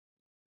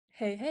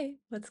Hey, hey,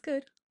 what's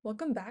good?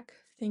 Welcome back.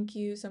 Thank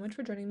you so much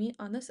for joining me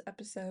on this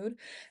episode,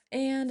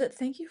 and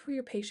thank you for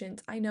your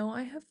patience. I know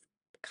I have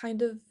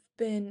kind of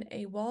been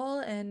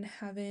AWOL and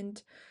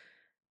haven't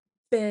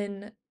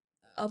been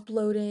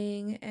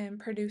uploading and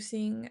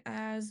producing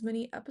as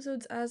many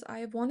episodes as I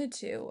have wanted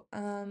to.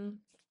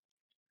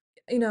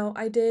 You know,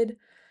 I did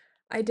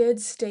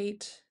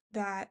state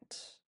that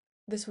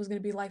this was going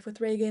to be Life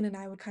with Reagan and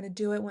I would kind of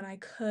do it when I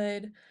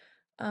could.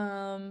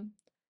 Um,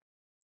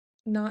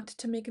 Not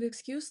to make an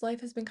excuse,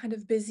 life has been kind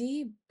of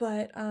busy,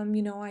 but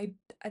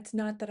it's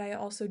not that I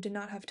also did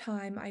not have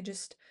time. I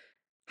just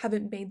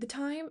haven't made the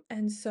time,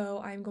 and so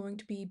I'm going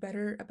to be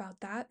better about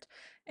that.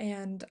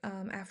 And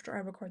after I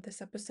record this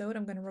episode,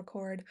 I'm going to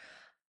record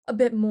a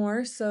bit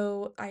more,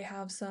 so I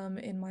have some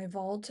in my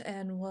vault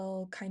and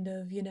will kind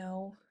of,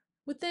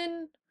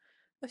 within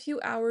a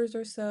few hours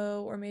or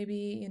so, or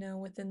maybe,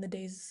 within the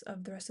days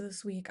of the rest of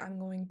this week, I'm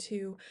going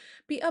to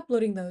be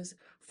uploading those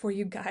for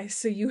you guys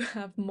so you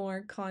have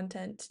more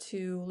content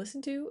to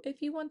listen to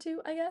if you want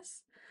to, I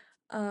guess.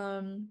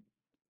 Um,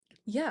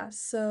 yeah,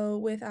 so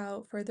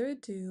without further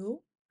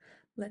ado,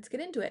 let's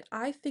get into it.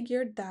 I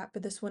figured that for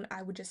this one,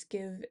 I would just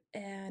give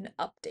an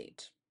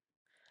update.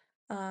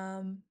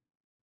 Um,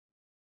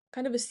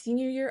 Kind of a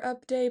senior year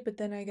update, but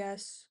then I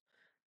guess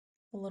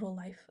a little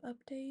life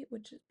update,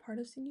 which is part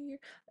of senior year.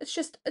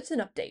 It's an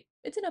update.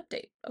 It's an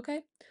update,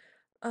 okay?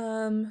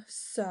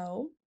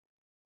 So,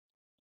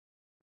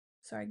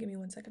 sorry, give me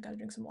one sec. I gotta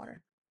drink some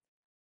water.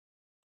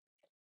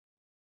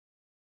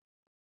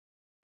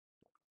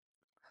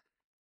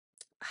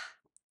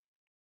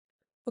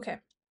 Okay.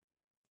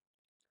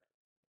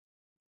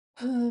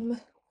 Um,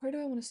 where do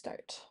I want to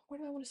start? Where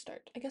do I want to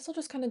start? I guess I'll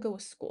just kind of go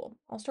with school.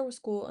 I'll start with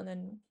school and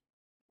then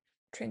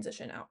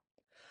transition out.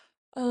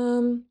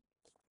 Um,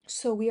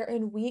 so we are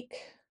in week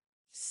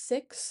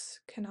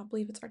 6. Cannot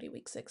believe it's already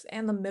week 6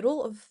 and the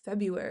middle of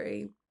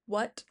February.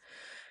 What?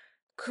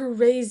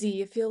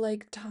 Crazy. I feel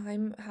like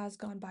time has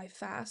gone by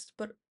fast,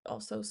 but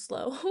also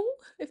slow,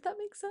 if that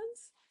makes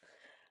sense.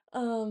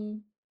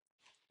 Um,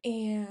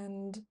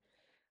 and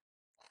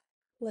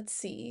let's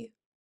see.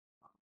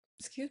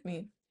 Excuse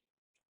me.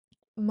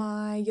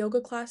 My yoga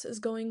class is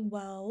going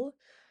well.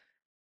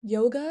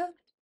 Yoga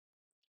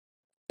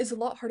is a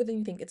lot harder than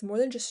you think. It's more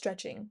than just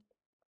stretching.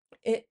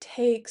 It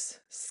takes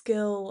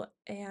skill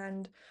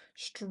and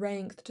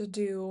strength to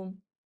do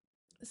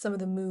some of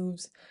the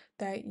moves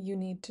that you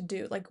need to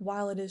do. Like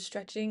while it is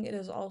stretching, it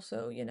is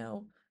also,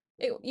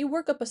 you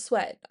work up a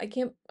sweat. I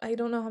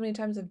don't know how many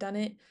times I've done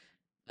it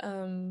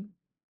um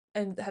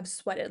and have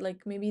sweated.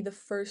 Like maybe the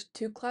first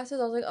 2 classes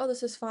I was like, "Oh,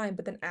 this is fine."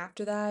 But then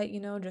after that,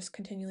 just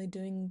continually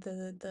doing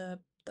the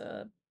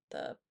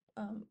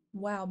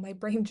wow, my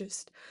brain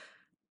just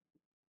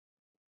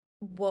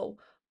whoa.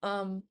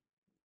 Um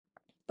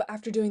but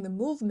after doing the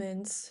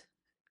movements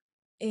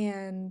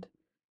and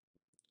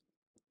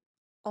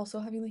also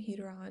having the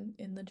heater on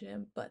in the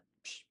gym, but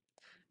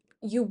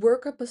you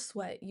work up a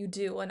sweat, you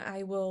do, and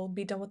I will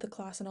be done with the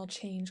class and I'll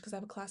change because I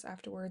have a class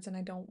afterwards and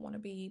I don't want to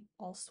be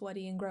all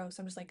sweaty and gross.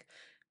 I'm just like,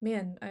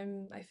 man,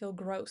 I feel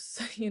gross,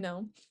 you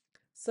know?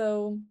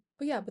 So,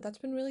 but yeah, but that's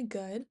been really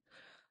good.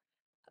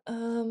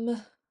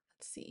 Let's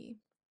see.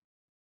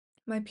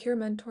 My peer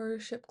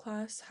mentorship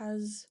class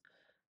has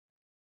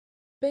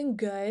been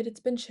good. It's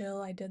been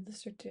chill. I did the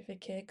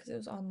certificate because it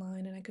was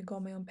online and I could go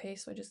at my own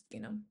pace, so I just,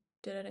 did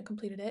it and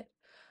completed it.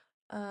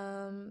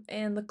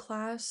 And the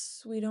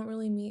class, we don't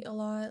really meet a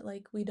lot.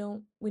 Like we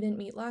didn't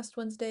meet last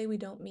Wednesday, we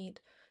don't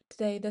meet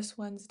today, this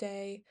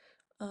Wednesday,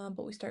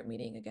 but we start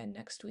meeting again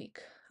next week.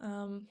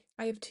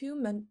 I have two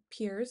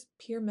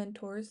peer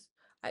mentors.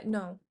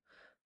 No,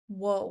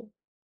 whoa.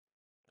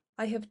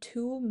 I have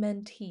two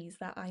mentees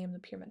that I am the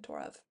peer mentor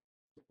of.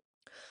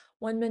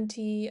 One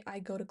mentee, I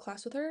go to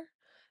class with her,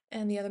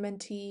 and the other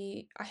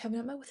mentee, I have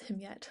not met with him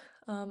yet.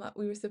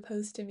 We were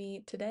supposed to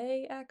meet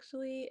today,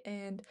 actually,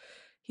 and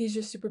he's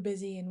just super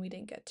busy and we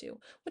didn't get to,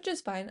 which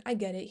is fine. I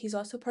get it. He's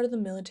also part of the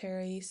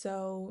military,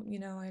 so,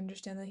 I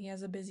understand that he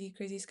has a busy,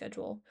 crazy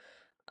schedule.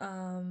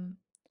 Um,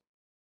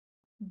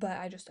 but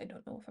I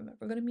don't know if I'm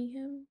ever gonna meet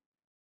him.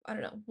 I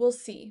don't know. We'll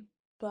see.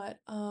 But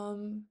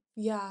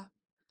yeah,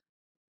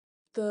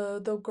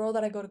 the girl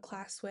that I go to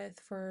class with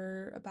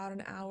for about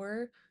an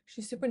hour,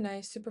 she's super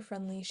nice, super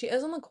friendly. She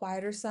is on the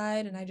quieter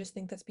side, and I just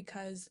think that's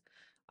because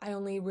I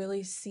only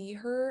really see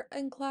her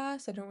in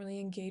class. I don't really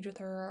engage with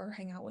her or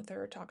hang out with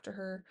her or talk to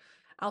her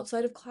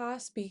outside of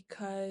class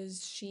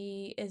because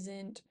she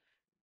isn't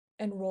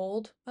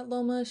enrolled at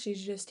Loma.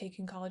 She's just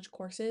taking college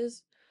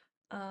courses.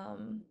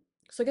 Um,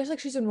 so I guess like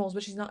she's enrolled,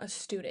 but she's not a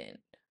student,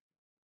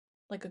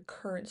 like a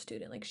current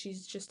student. Like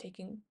she's just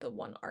taking the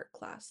one art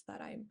class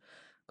that I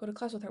go to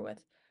class with her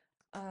with.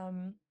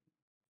 Um,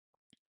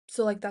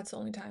 So like that's the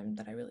only time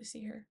that I really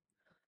see her.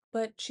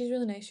 But she's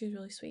really nice, she's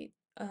really sweet.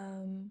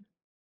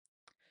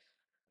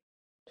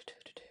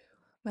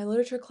 My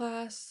literature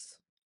class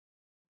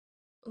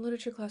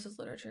is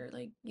literature.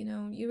 Like,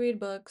 you read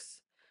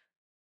books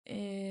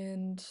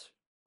and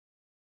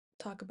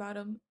talk about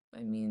them. I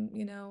mean,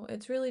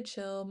 it's really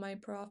chill. My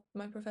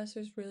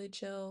professor's really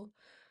chill.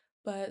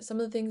 But some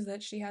of the things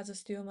that she has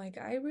us do, I'm like,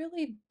 I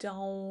really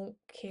don't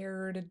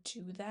care to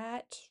do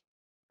that.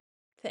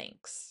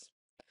 Thanks.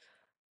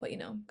 But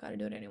gotta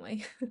do it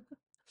anyway.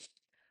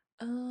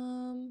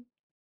 Um,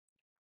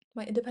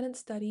 my independent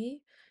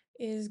study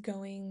is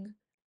going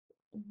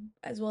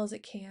as well as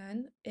it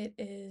can. It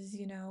is,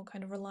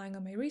 kind of relying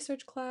on my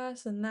research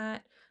class and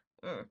that.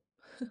 Mm.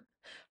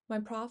 My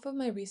prof of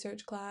my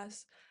research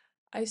class,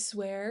 I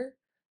swear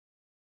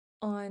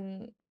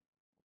on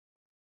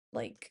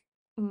like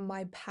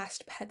my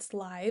past pets'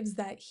 lives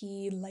that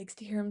he likes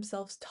to hear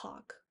himself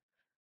talk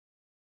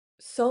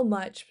so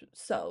much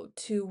so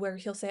to where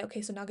he'll say,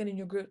 okay, so now get in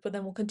your group, but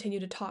then we'll continue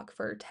to talk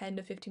for 10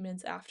 to 15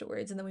 minutes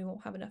afterwards, and then we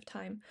won't have enough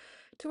time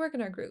to work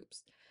in our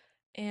groups.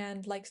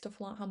 And likes to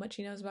flaunt how much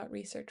he knows about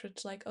research,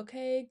 which, like,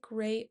 okay,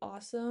 great,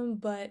 awesome,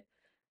 but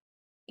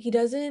he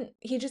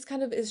just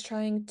kind of is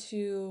trying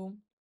to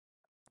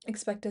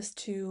expect us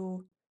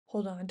to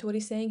hold on to what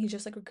he's saying. He's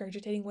just like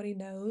regurgitating what he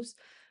knows,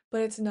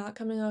 but it's not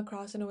coming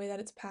across in a way that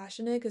it's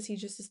passionate because he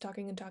just is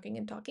talking and talking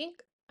and talking.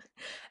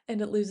 And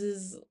it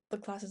loses the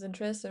class's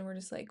interest, and we're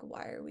just like,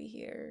 why are we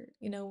here?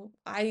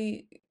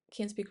 I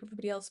can't speak for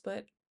everybody else,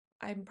 but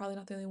I'm probably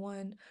not the only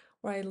one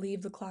where I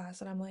leave the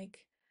class and I'm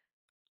like,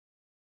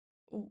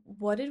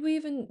 what did we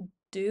even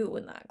do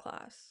in that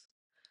class?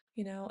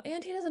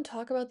 And he doesn't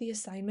talk about the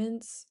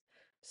assignments,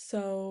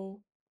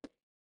 so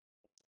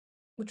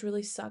which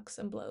really sucks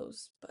and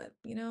blows. But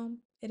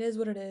it is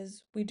what it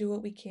is. We do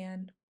what we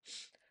can.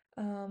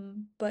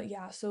 But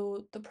yeah,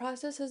 so the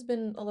process has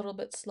been a little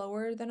bit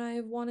slower than I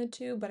wanted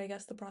to, but I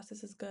guess the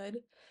process is good.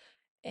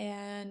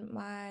 And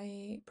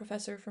my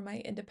professor for my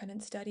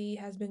independent study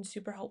has been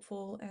super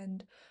helpful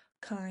and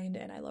kind,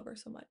 and I love her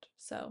so much.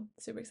 So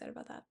super excited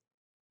about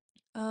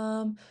that.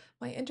 Um,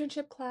 my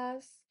internship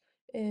class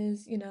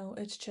is,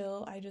 it's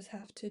chill. I just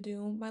have to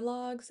do my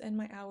logs and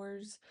my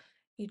hours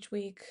each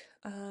week.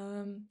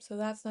 So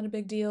that's not a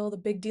big deal. The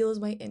big deal is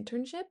my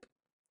internship.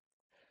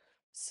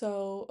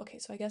 So, okay,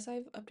 so I guess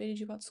I've updated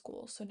you about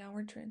school. So now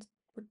we're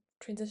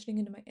transitioning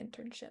into my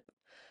internship.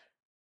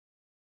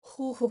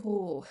 Hoo, hoo,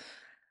 hoo.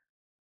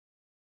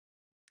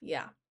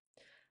 Yeah.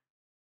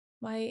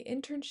 My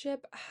internship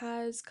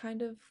has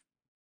kind of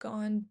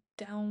gone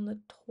down the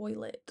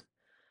toilet.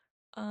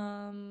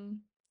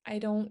 Um, I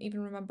don't even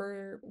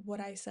remember what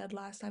I said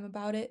last time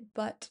about it,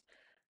 but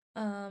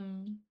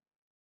um,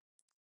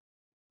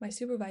 my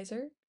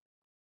supervisor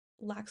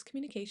lacks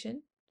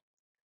communication,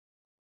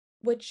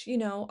 which,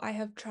 I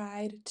have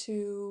tried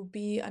to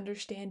be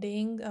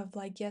understanding of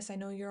like, yes, I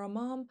know you're a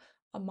mom.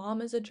 A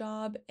mom is a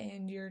job,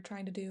 and you're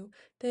trying to do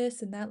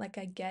this and that. Like,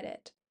 I get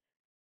it.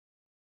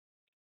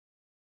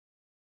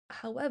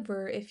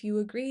 However, if you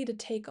agree to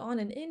take on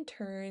an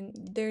intern,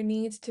 there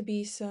needs to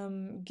be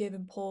some give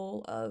and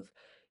pull of,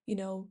 you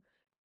know,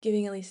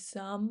 giving at least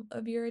some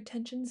of your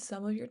attention,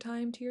 some of your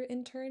time to your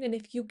intern. And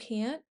if you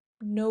can't,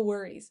 no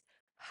worries.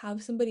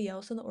 Have somebody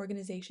else in the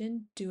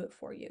organization do it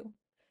for you.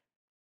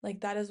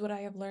 Like that is what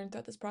I have learned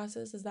throughout this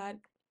process is that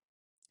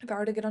if I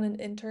were to get on an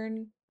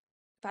intern,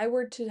 if I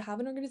were to have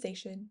an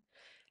organization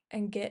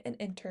and get an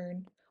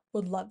intern,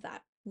 would love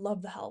that.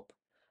 Love the help.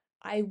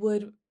 I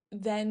would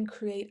then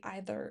create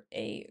either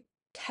a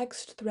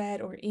text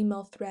thread or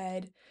email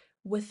thread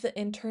with the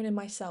intern and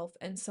myself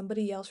and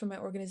somebody else from my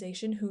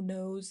organization who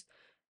knows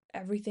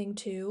everything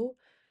too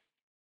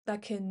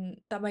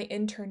that my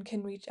intern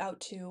can reach out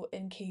to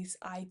in case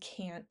I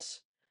can't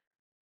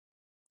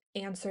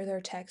answer their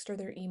text or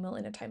their email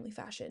in a timely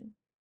fashion.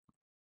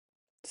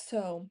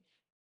 So,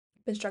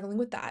 been struggling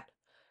with that.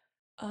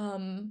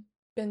 Um,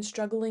 been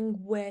struggling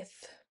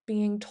with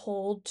being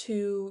told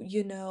to,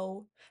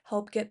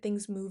 help get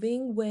things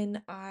moving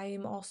when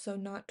I'm also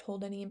not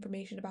told any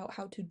information about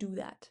how to do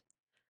that.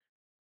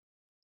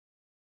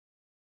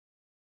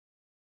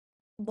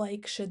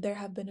 Like, should there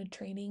have been a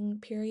training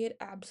period?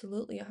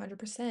 Absolutely,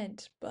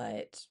 100%.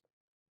 But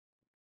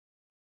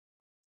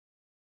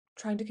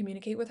trying to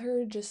communicate with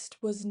her just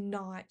was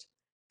not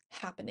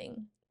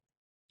happening.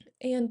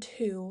 And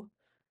two,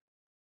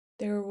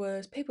 there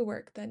was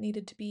paperwork that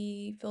needed to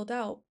be filled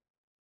out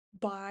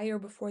by or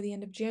before the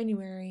end of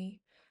January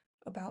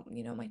about,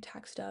 my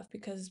tax stuff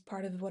because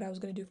part of what I was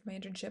going to do for my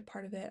internship,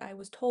 part of it I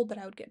was told that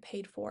I would get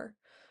paid for.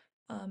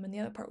 And the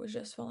other part was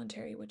just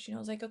voluntary, which, I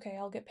was like, okay,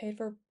 I'll get paid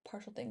for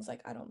partial things,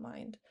 like I don't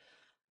mind.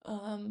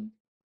 Um,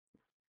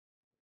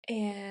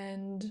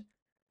 and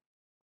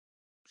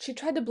she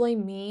tried to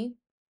blame me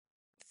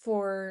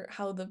for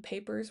how the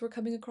papers were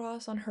coming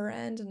across on her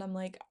end, and I'm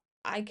like,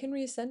 I can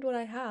resend what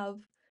I have.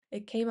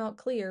 It came out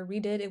clear.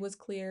 Redid, it was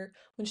clear.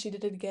 When she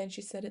did it again,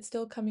 she said it's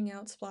still coming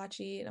out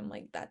splotchy, and I'm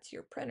like, that's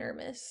your printer,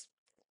 miss.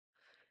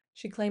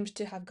 She claims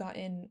to have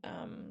gotten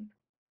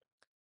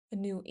a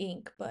new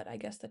ink, but I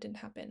guess that didn't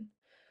happen.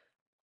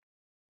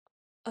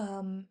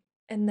 Um,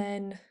 and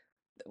then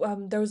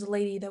there was a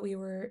lady that we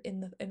were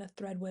in a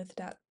thread with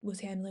that was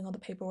handling all the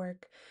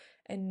paperwork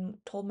and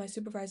told my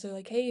supervisor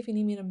like, "Hey, if you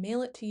need me to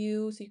mail it to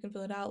you so you can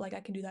fill it out, like I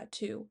can do that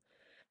too."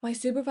 My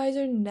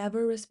supervisor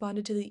never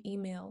responded to the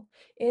email.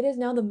 It is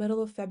now the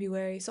middle of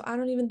February, so I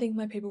don't even think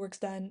my paperwork's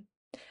done.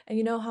 And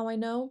you know how I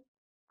know?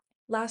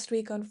 last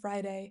week on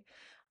Friday,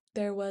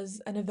 there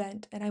was an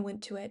event and I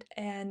went to it.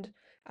 And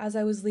as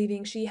I was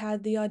leaving, she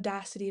had the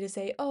audacity to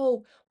say,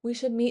 "Oh, we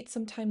should meet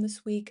sometime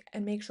this week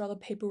and make sure all the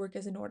paperwork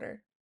is in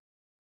order."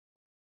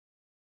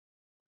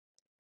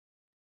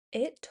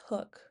 It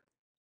took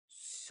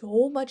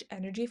so much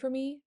energy for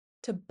me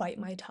to bite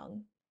my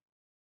tongue.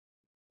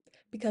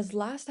 Because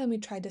last time we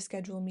tried to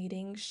schedule a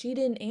meeting, she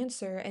didn't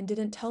answer and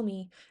didn't tell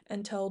me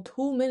until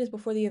 2 minutes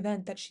before the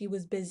event that she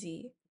was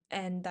busy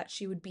and that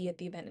she would be at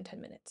the event in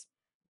 10 minutes.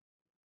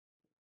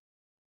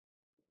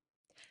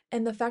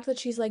 And the fact that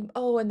she's like,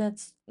 "Oh, and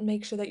that's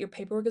make sure that your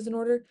paperwork is in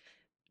order,"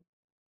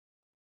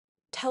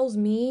 tells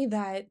me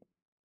that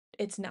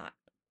it's not.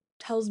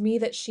 Tells me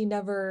that she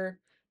never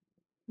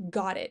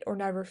got it or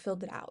never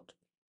filled it out.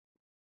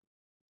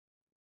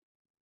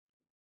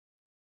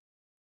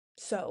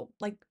 So,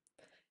 like,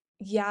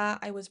 yeah,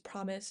 I was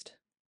promised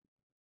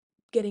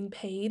getting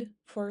paid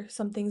for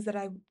some things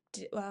that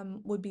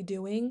would be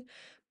doing,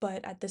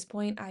 but at this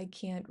point, I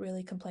can't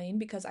really complain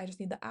because I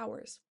just need the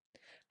hours.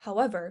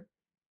 However,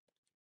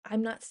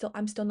 I'm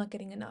still not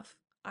getting enough.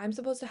 I'm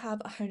supposed to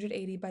have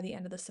 180 by the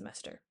end of the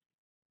semester.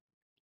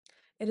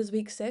 It is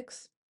week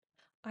 6.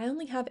 I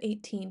only have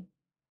 18.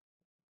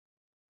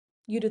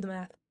 You do the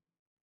math.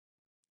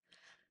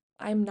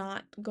 I'm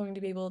not going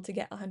to be able to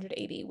get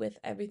 180 with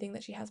everything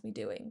that she has me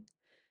doing,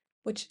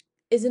 which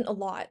isn't a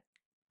lot.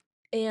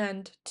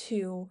 And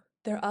two,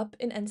 they're up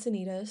in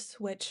Encinitas,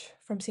 which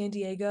from San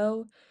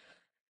Diego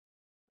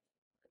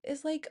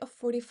is like a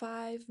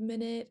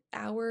 45-minute,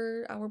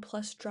 hour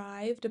plus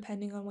drive,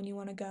 depending on when you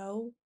want to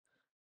go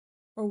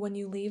or when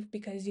you leave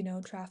because,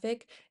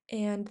 traffic.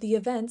 And the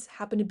events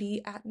happen to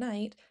be at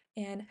night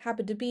and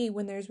happen to be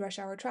when there's rush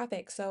hour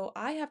traffic. So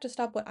I have to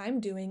stop what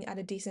I'm doing at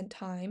a decent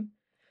time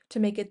to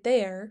make it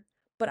there,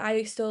 but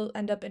I still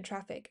end up in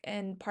traffic.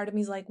 And part of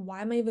me is like,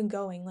 why am I even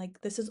going?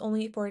 Like, this is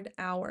only for an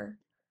hour.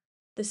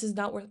 This is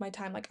not worth my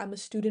time. Like, I'm a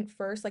student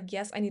first. Like,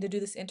 yes, I need to do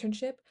this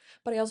internship,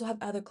 but I also have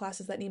other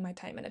classes that need my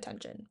time and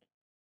attention.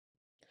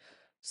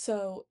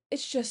 So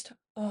it's just,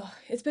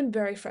 it's been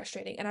very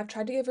frustrating. And I've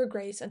tried to give her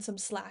grace and some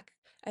slack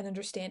and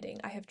understanding.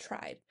 I have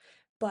tried,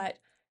 but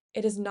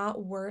it is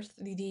not worth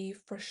the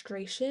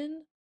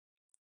frustration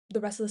the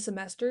rest of the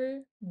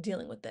semester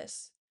dealing with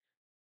this,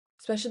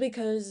 especially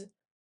because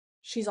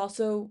she's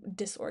also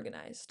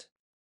disorganized.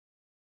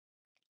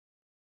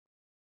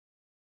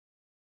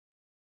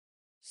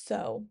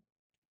 So,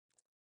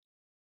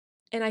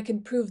 and I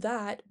can prove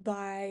that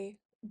by,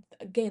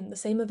 again, the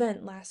same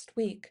event last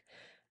week.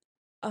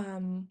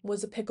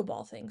 Was a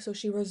pickleball thing. So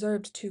she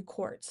reserved 2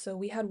 courts. So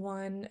we had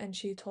one and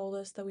she told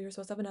us that we were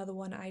supposed to have another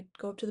one. I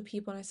go up to the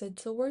people and I said,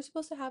 "So we're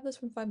supposed to have this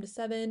from 5 to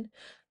 7.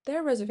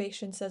 Their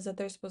reservation says that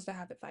they're supposed to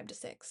have it 5 to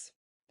 6."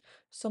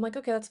 So I'm like,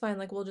 "Okay, that's fine.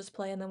 Like we'll just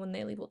play and then when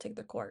they leave we'll take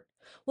their court."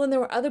 Well, and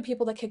there were other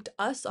people that kicked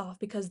us off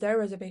because their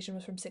reservation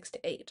was from 6 to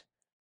 8.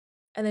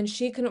 And then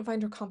she couldn't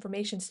find her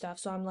confirmation stuff.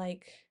 So I'm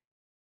like,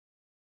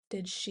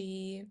 did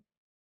she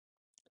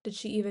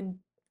even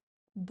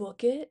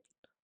book it?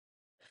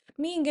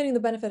 Me and getting the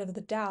benefit of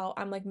the doubt,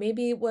 I'm like,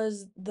 maybe it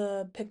was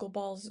the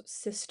pickleball's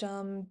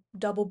system,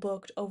 double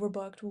booked,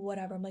 overbooked,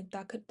 whatever. I'm like,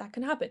 that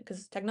can happen because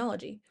it's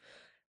technology.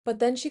 But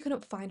then she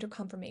couldn't find her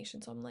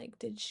confirmation, so I'm like,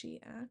 did she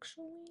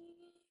actually?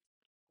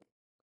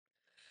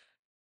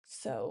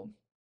 So,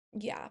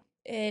 yeah,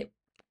 it,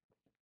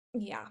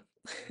 yeah.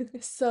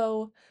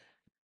 So,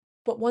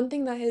 but one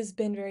thing that has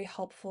been very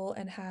helpful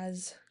and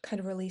has kind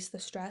of released the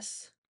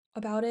stress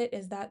about it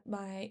is that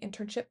my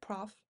internship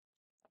prof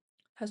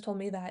has told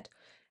me that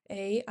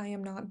A, I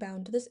am not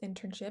bound to this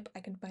internship. I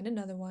can find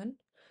another one.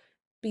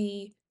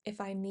 B,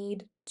 if I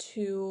need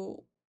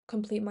to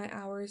complete my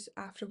hours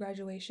after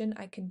graduation,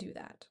 I can do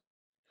that.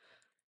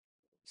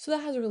 So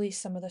that has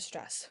released some of the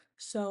stress.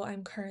 So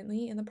I'm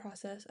currently in the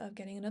process of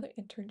getting another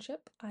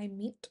internship. I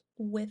meet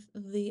with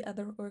the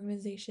other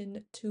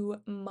organization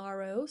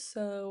tomorrow,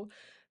 so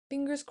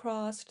fingers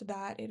crossed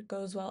that it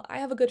goes well. I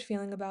have a good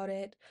feeling about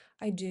it.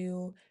 I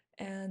do.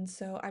 And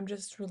so I'm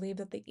just relieved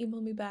that they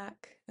emailed me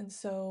back. And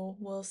so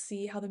we'll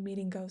see how the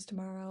meeting goes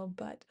tomorrow,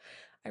 but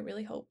I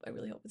really hope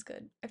it's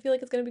good. I feel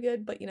like it's gonna be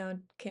good, but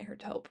can't hurt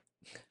to hope.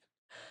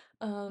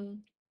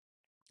 Um,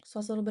 so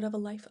that's a little bit of a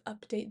life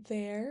update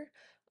there.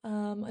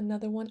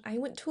 Another one, I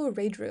went to a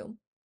raid room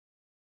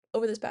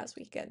over this past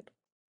weekend.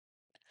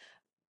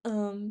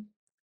 Um,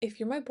 if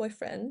you're my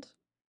boyfriend,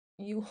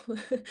 you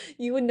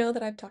you would know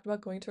that I've talked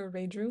about going to a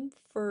raid room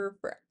for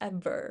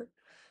forever.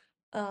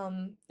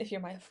 If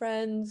you're my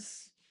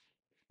friends,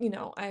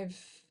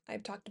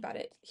 I've talked about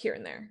it here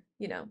and there.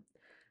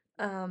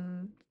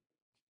 Um,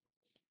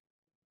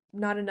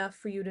 Not enough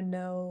for you to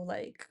know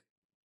like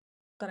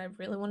that I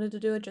really wanted to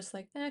do it, just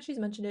like, she's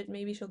mentioned it,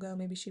 maybe she'll go,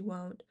 maybe she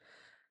won't.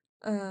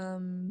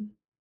 Um,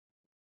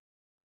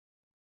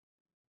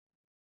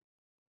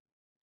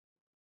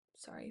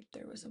 Sorry,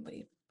 there was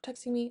somebody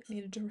texting me. I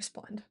needed to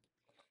respond.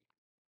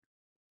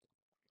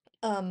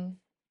 Um,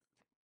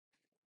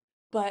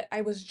 but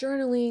I was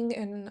journaling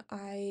and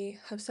I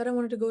have said I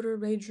wanted to go to a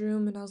rage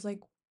room and I was like,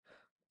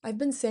 I've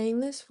been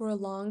saying this for a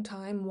long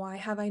time. Why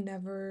have I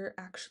never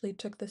actually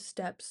took the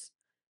steps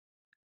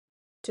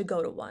to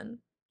go to one?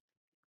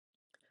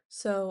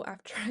 So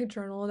after I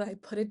journaled, I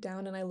put it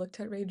down and I looked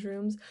at rage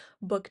rooms,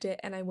 booked it,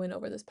 and I went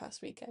over this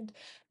past weekend.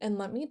 And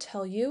let me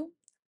tell you,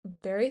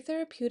 very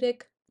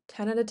therapeutic,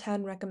 10 out of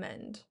 10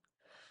 recommend.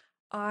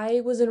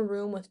 I was in a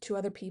room with two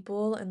other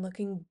people, and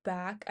looking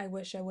back, I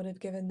wish I would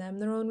have given them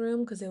their own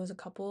room because it was a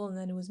couple, and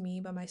then it was me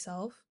by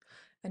myself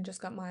and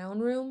just got my own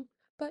room.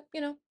 But,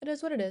 it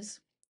is what it is.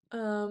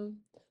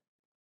 Um,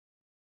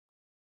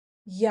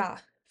 yeah,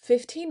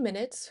 15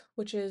 minutes,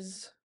 which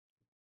is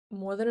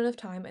more than enough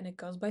time, and it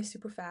goes by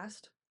super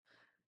fast.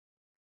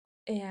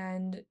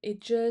 And it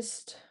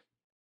just,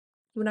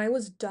 when I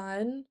was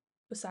done,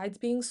 besides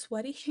being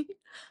sweaty,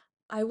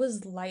 I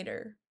was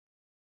lighter,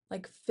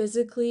 like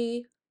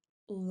physically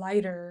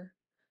lighter,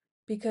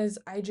 because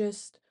I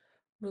just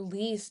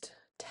released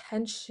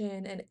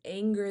tension and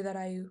anger that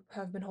I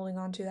have been holding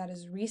on to that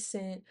is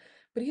recent,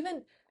 but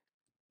even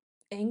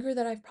anger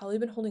that I've probably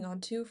been holding on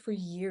to for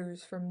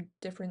years from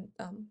different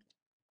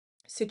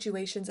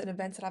situations and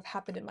events that have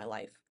happened in my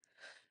life.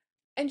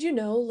 And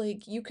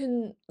like you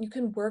can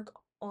work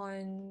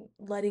on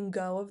letting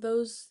go of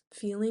those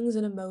feelings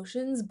and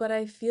emotions, but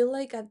I feel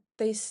like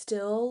they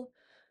still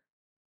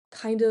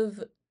kind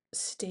of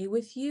stay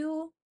with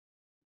you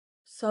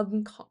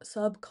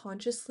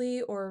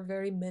subconsciously or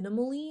very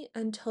minimally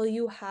until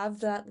you have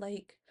that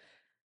like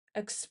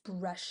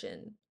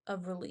expression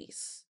of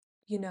release.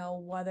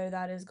 Whether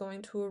that is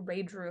going to a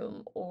rage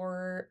room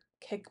or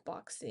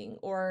kickboxing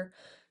or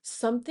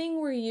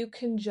something where you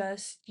can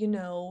just,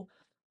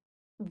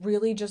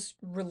 really just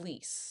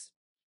release.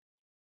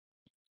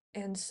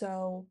 And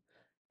so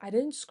I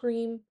didn't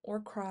scream or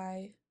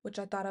cry, which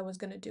I thought I was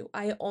gonna do.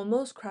 I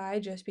almost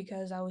cried just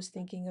because I was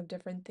thinking of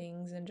different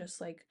things and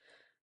just like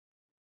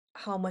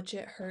how much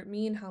it hurt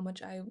me and how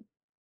much I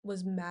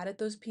was mad at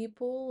those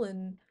people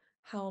and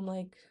how I'm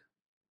like,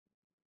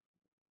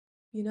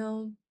 you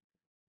know,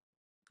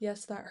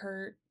 yes, that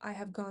hurt. I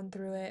have gone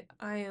through it.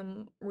 I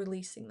am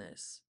releasing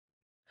this.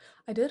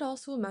 I did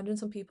also imagine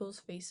some people's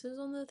faces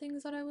on the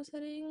things that I was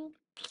hitting.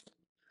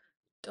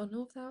 Don't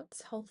know if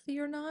that's healthy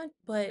or not,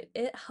 but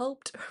it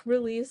helped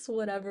release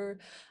whatever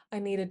I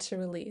needed to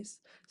release.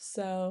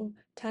 So,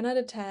 10 out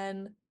of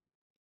 10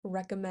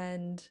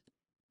 recommend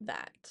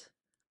that.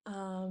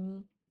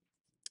 Um,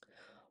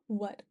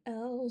 what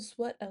else?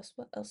 What else?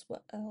 What else?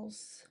 What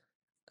else?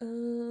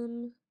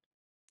 Um,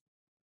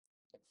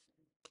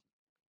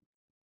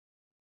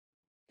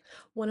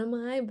 one of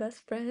my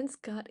best friends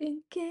got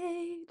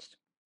engaged.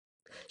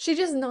 She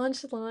just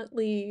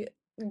nonchalantly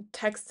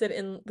texted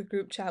in the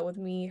group chat with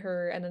me,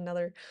 her, and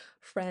another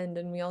friend,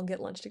 and we all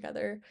get lunch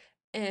together.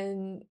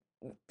 And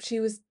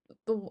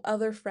the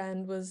other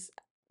friend was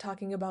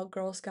talking about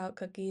Girl Scout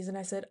cookies, and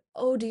I said,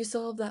 "Oh, do you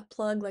still have that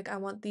plug? Like, I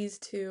want these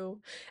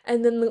too."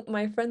 And then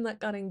my friend that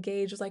got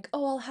engaged was like,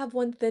 "Oh, I'll have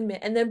one Thin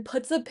Mint," and then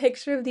puts a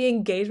picture of the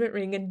engagement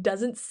ring and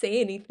doesn't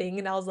say anything.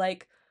 And I was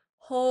like,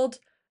 "Hold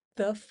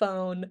the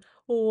phone.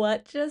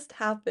 What just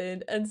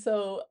happened?" And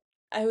so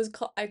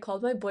I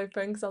called my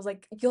boyfriend because I was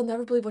like, "You'll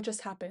never believe what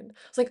just happened."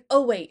 I was like,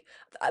 "Oh wait,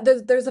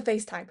 there's a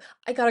FaceTime.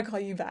 I gotta call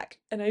you back."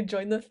 And I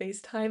joined the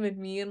FaceTime, and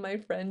me and my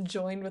friend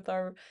joined with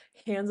our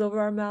hands over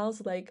our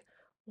mouths, like,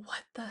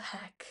 what the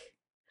heck?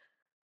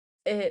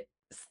 It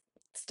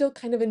still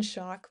kind of in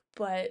shock,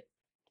 but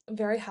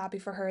very happy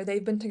for her.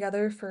 They've been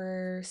together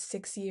for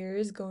 6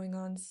 years, going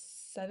on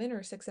 7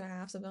 or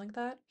 6.5, something like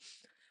that.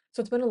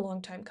 So it's been a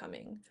long time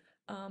coming.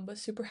 But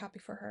super happy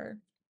for her.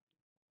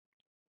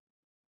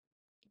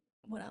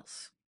 What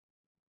else?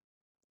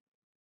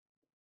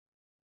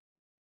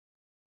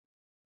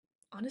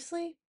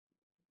 Honestly,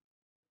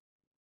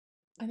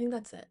 I think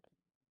that's it.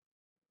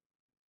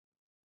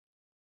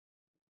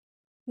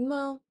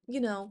 Well,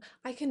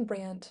 I can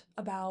rant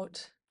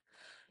about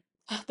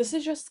this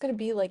is just gonna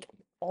be like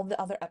all the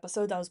other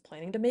episodes I was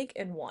planning to make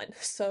in one.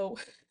 So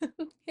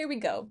here we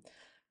go.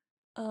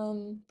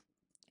 Um,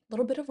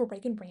 little bit of a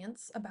Reagan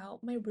rants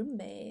about my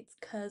roommates,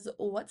 cause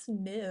what's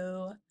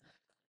new?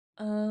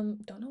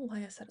 Don't know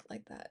why I said it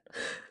like that.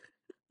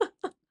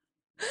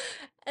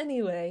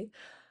 Anyway,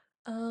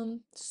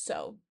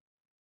 so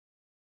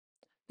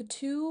the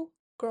two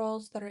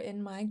girls that are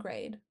in my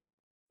grade,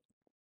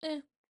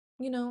 eh,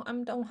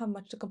 I don't have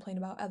much to complain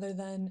about other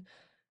than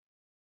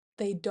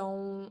they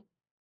don't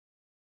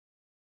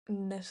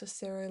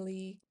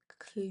necessarily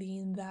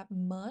clean that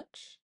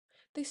much.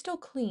 They still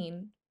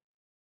clean,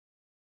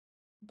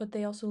 but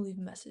they also leave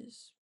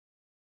messes.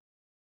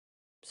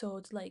 So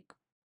it's like,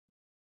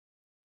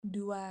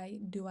 do I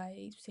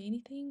say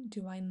anything?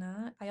 Do I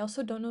not? I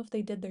also don't know if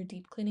they did their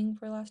deep cleaning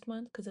for last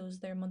month because it was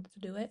their month to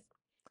do it.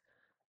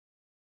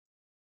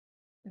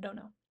 Don't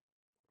know.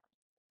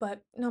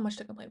 But not much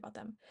to complain about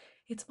them.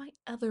 It's my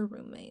other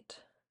roommate.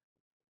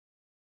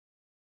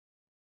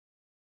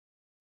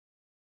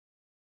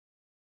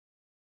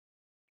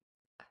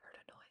 I heard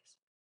a noise.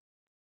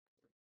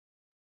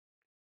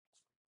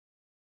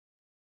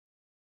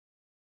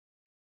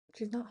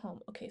 She's not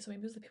home. Okay, so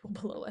maybe it's the people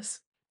below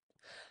us.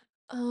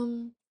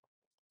 Um,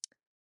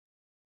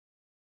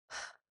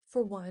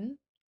 For one,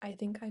 I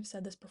think I've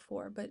said this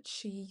before, but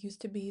she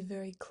used to be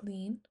very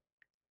clean,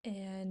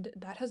 and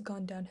that has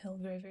gone downhill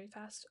very, very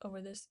fast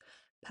over this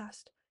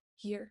past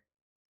year.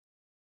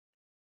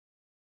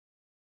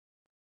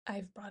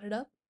 I've brought it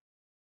up.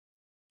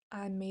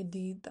 I made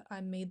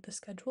the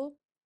schedule.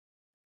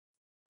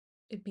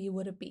 It be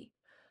what it be.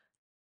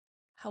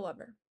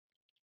 However,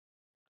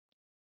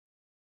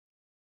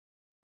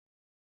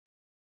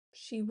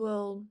 she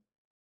will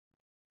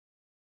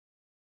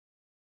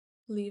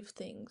leave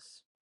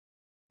things,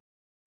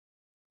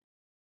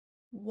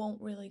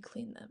 won't really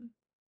clean them,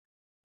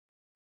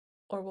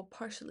 or will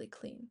partially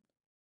clean,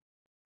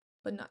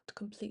 but not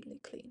completely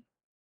clean.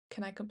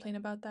 Can I complain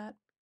about that?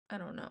 I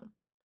don't know.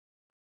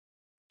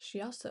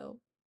 She also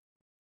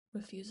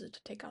refuses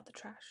to take out the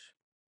trash.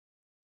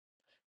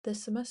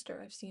 This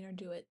semester, I've seen her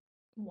do it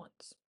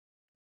once,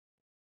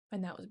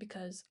 and that was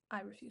because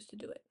I refused to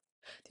do it.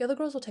 The other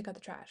girls will take out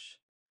the trash,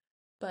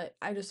 but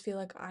I just feel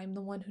like I'm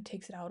the one who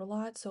takes it out a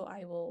lot, so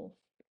I will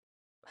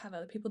have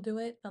other people do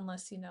it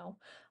unless,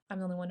 I'm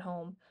the only one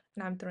home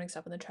and I'm throwing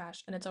stuff in the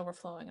trash and it's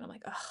overflowing and I'm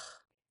like, ugh,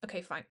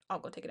 okay, fine, I'll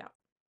go take it out.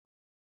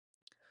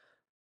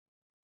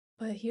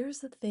 But here's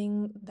the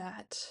thing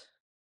that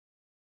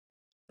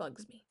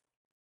bugs me.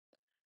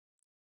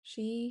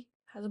 She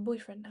has a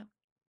boyfriend now.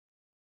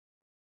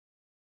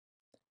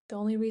 The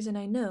only reason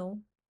I know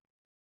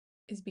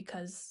is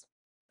because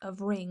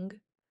of Ring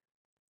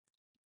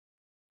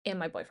and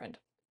my boyfriend.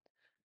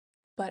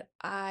 But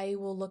I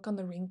will look on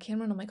the Ring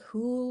camera and I'm like,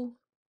 who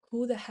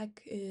the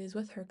heck is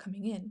with her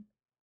coming in?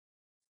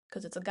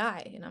 Because it's a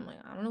guy. And I'm like,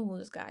 I don't know who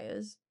this guy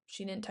is.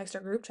 She didn't text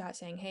our group chat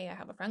saying, hey, I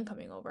have a friend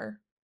coming over.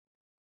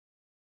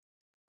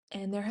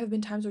 And there have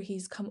been times where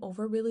he's come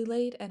over really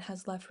late and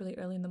has left really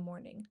early in the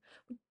morning,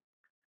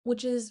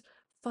 which is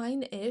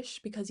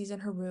fine-ish because he's in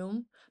her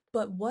room.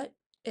 But what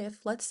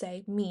if, let's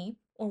say, me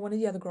or one of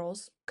the other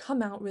girls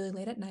come out really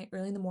late at night,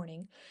 early in the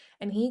morning,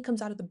 and he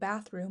comes out of the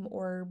bathroom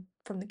or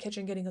from the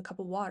kitchen getting a cup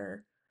of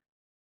water,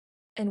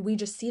 and we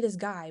just see this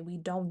guy we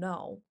don't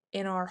know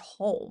in our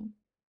home?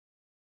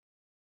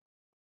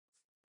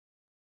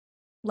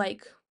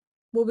 Like,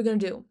 what are we gonna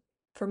do?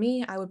 For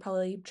me, I would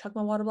probably chuck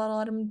my water bottle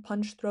at him,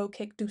 punch, throw,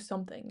 kick, do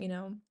something.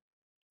 I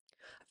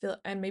feel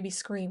and maybe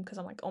scream because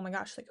I'm like, oh my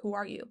gosh, like who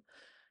are you?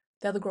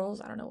 The other girls,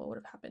 I don't know what would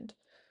have happened,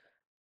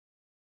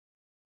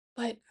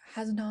 but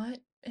has not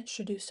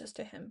introduced us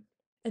to him.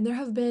 And there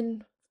have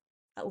been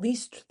at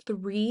least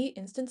three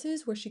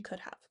instances where she could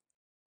have,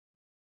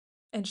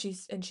 and she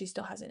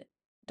still hasn't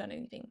done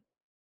anything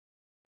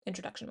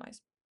introduction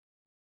wise.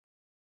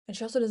 And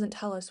she also doesn't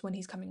tell us when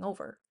he's coming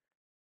over,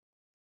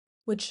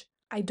 which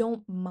I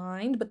don't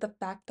mind, but the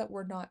fact that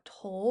we're not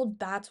told,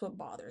 that's what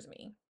bothers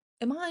me.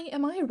 Am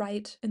I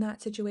right in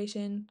that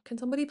situation? Can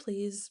somebody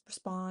please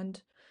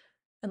respond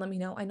and let me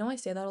know? I know I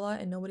say that a lot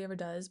and nobody ever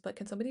does, but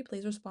can somebody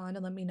please respond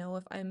and let me know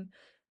if I'm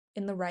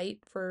in the right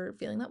for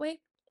feeling that way?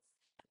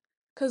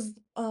 Cause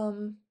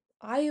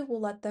I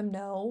will let them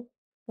know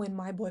when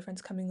my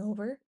boyfriend's coming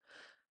over.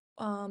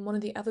 One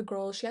of the other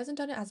girls, she hasn't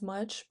done it as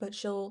much, but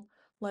she'll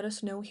let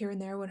us know here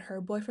and there when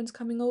her boyfriend's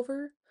coming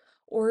over,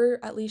 or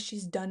at least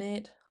she's done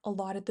it a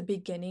lot at the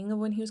beginning of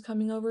when he was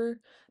coming over.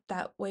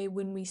 That way,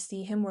 when we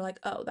see him, we're like,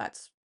 oh,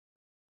 that's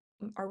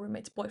our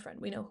roommate's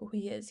boyfriend. We know who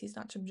he is. He's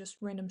not some just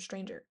random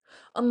stranger.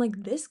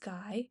 Unlike this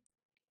guy,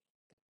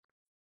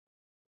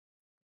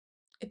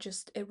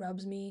 it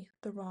rubs me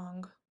the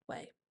wrong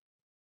way.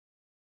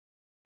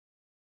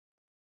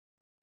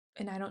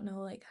 And I don't know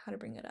like how to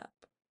bring it up.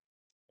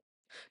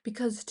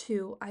 Because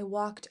too, I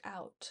walked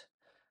out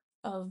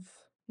of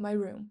my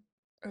room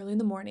early in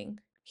the morning.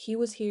 He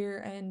was here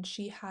and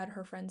she had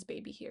her friend's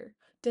baby here.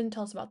 Didn't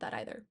tell us about that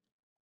either.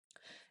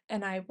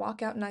 And I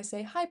walk out and I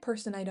say, "Hi,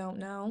 person I don't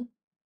know,"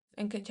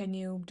 and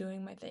continue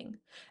doing my thing.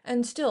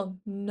 And still,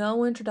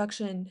 no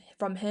introduction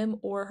from him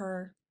or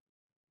her.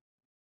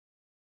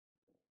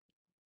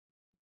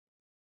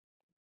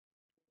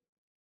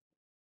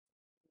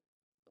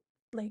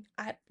 Like,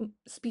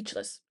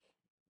 speechless.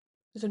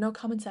 Is there no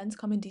common sense,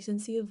 common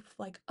decency of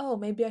like, oh,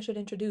 maybe I should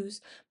introduce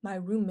my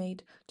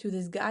roommate to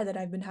this guy that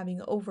I've been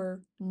having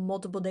over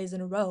multiple days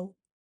in a row?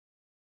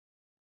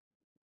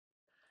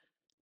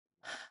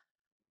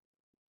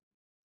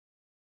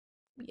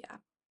 Yeah.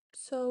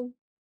 So,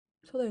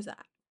 so there's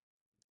that.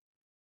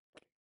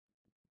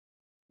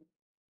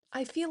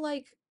 I feel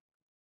like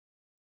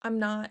I'm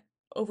not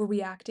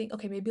overreacting.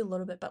 Okay, maybe a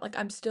little bit, but like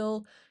I'm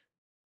still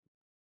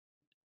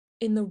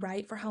in the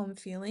right for how I'm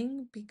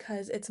feeling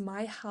because it's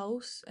my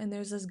house and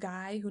there's this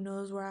guy who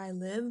knows where I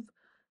live,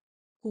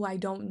 who I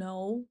don't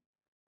know,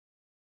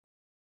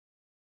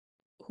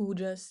 who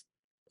just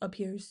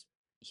appears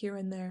here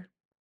and there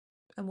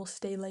and will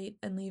stay late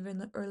and leave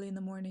early in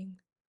the morning.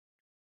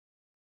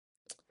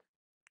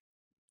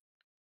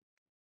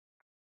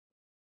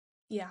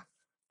 Yeah.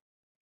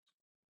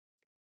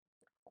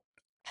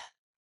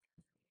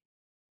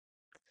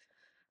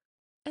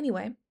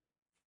 Anyway,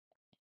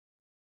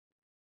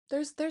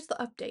 there's the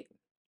update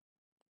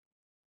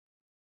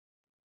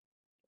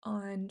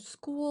on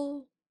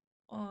school,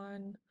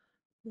 on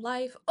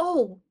life.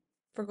 Oh,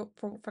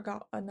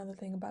 Forgot another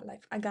thing about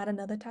life. I got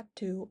another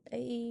tattoo.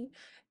 A,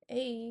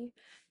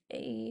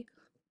 a.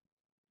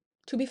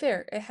 To be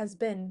fair, it has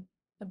been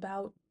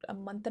about a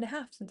month and a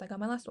half since I got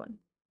my last one.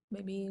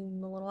 Maybe a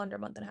little under a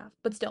month and a half,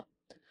 but still.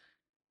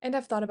 And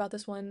I've thought about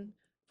this one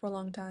for a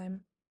long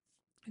time.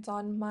 It's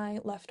on my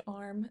left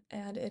arm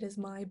and it is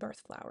my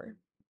birth flower.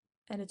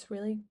 And it's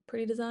really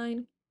pretty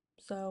design.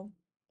 So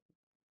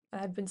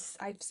I've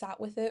sat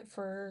with it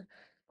for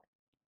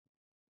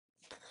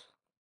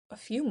a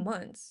few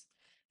months.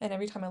 And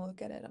every time I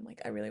look at it, I'm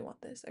like, I really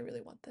want this. I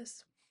really want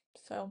this.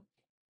 So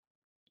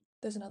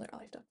there's another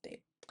life update.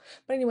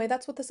 But anyway,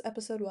 that's what this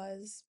episode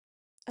was,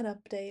 an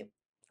update.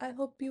 I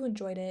hope you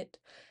enjoyed it.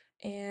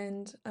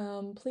 And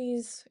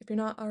please, if you're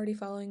not already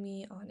following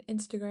me on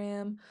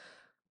Instagram,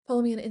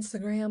 follow me on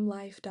Instagram,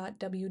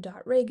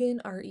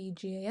 life.w.regan,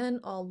 Regan,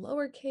 all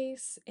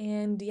lowercase,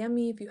 and DM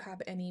me if you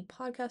have any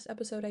podcast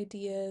episode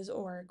ideas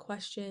or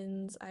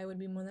questions. I would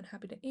be more than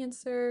happy to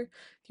answer.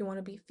 If you want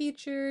to be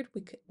featured,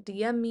 we could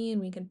DM me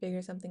and we can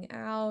figure something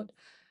out.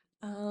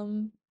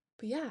 Um,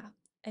 but yeah,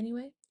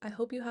 anyway, I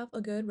hope you have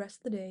a good rest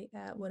of the day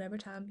at whatever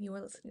time you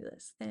are listening to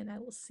this, and I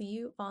will see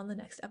you on the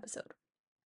next episode.